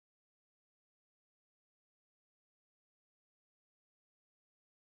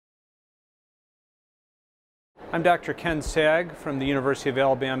I'm Dr. Ken Saag from the University of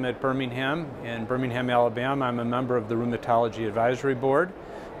Alabama at Birmingham. In Birmingham, Alabama, I'm a member of the Rheumatology Advisory Board.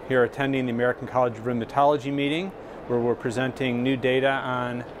 Here attending the American College of Rheumatology meeting, where we're presenting new data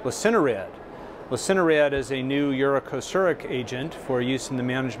on Lesinurad. Lesinurad is a new uricosuric agent for use in the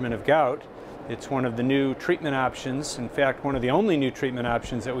management of gout. It's one of the new treatment options, in fact one of the only new treatment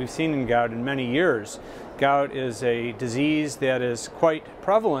options that we've seen in gout in many years. Gout is a disease that is quite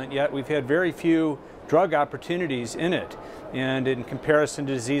prevalent, yet we've had very few drug opportunities in it. And in comparison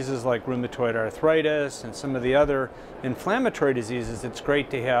to diseases like rheumatoid arthritis and some of the other inflammatory diseases, it's great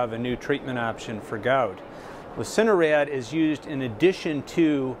to have a new treatment option for gout. Lesinurad is used in addition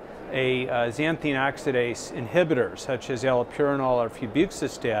to a xanthine oxidase inhibitor such as allopurinol or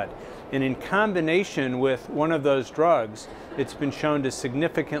febuxostat, and in combination with one of those drugs, it's been shown to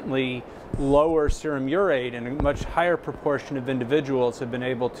significantly lower serum urate, and a much higher proportion of individuals have been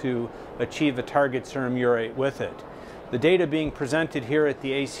able to achieve a target serum urate with it. The data being presented here at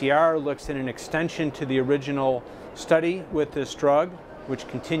the ACR looks at an extension to the original study with this drug, which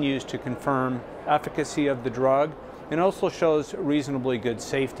continues to confirm efficacy of the drug and also shows reasonably good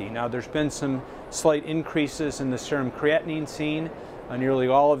safety. Now, there's been some slight increases in the serum creatinine seen. Nearly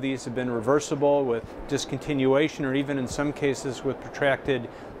all of these have been reversible with discontinuation or even in some cases with protracted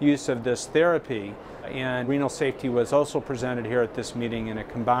use of this therapy. And renal safety was also presented here at this meeting in a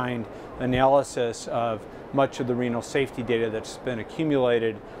combined analysis of much of the renal safety data that's been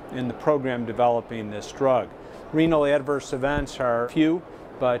accumulated in the program developing this drug. Renal adverse events are few,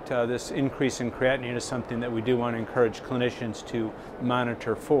 but this increase in creatinine is something that we do want to encourage clinicians to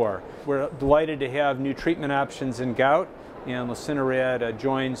monitor for. We're delighted to have new treatment options in gout, and Lesinurad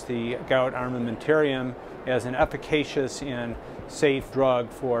joins the gout armamentarium as an efficacious and safe drug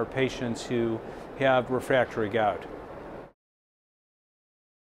for patients who have refractory gout.